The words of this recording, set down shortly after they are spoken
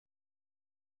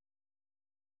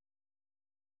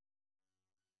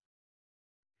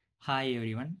Hi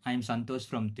everyone, I am Santosh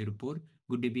from Tirupur.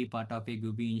 Good to be part of a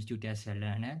GUVI Institute as a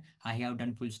learner. I have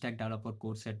done full stack developer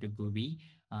course at GUVI.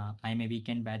 I am a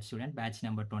weekend batch student, batch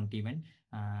number 21.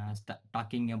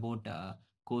 Talking about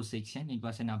course section, it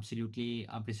was an absolutely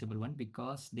appreciable one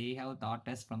because they have taught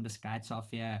us from the scratch of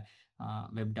a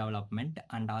web development,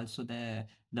 and also the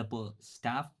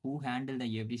staff who handle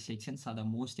the every sections are the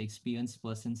most experienced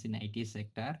persons in IT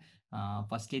sector.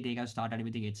 Firstly, they have started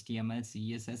with the HTML,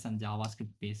 CSS, and JavaScript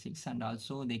basics, and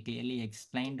also they clearly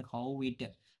explained how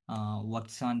it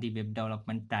works on the web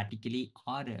development practically,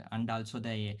 or and also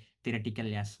the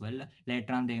theoretical as well.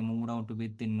 Later on, they moved out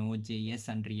with the Node.js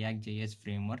and React.js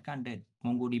framework and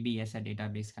MongoDB as a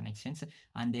database connections,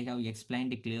 and they have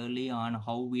explained clearly on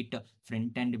how it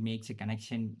front end makes a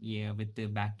connection, yeah, with the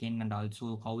backend, and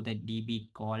also how the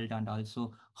DB called, and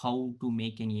also how to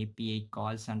make an API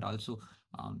calls, and also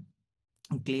um,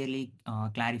 clearly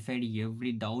clarified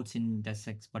every doubts in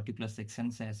the particular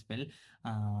sections as well.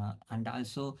 And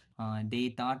also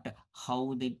they thought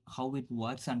how it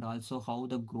works, and also how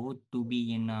the growth to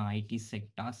be in IT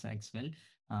sectors as well.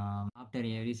 After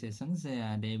every sessions,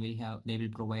 they will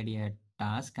provide a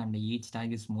task, and each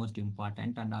task is most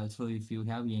important. And also, if you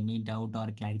have any doubt or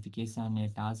clarification on a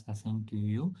task assigned to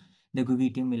you, the Google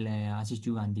team will assist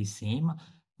you on the same.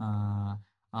 uh,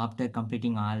 After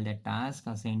completing all the tasks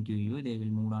assigned to you, they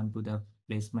will move on to the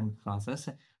placement process.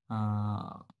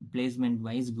 Uh, Placement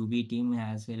wise, GUVI team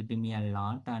has helped me a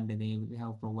lot, and they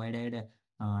have provided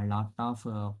a lot of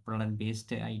product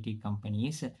based IT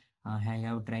companies. I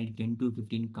have tried 10 to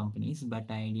 15 companies, but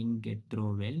I didn't get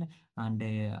through well. And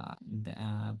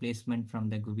the placement from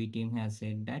the GUVI team has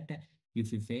said that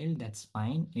if you fail, that's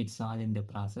fine. It's all in the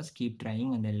process. Keep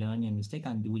trying and then learn your mistake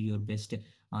and do your best.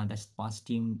 That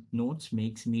positive notes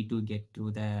makes me to get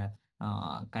to the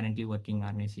currently working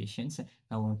organizations.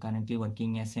 Now I'm currently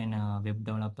working as an web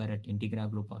developer at Integra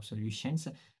Global Solutions.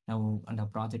 Now and the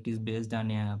project is based on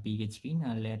PHP.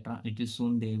 Later on, little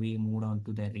soon they will move on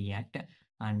to the React,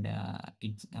 and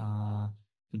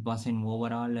it was an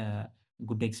overall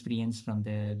good experience from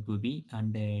the GUVI,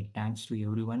 and thanks to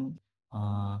everyone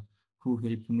uh, who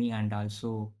helped me, and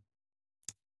also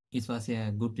it was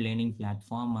a good learning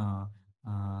platform.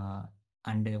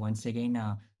 And once again,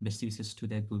 best wishes to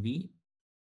the GUVI.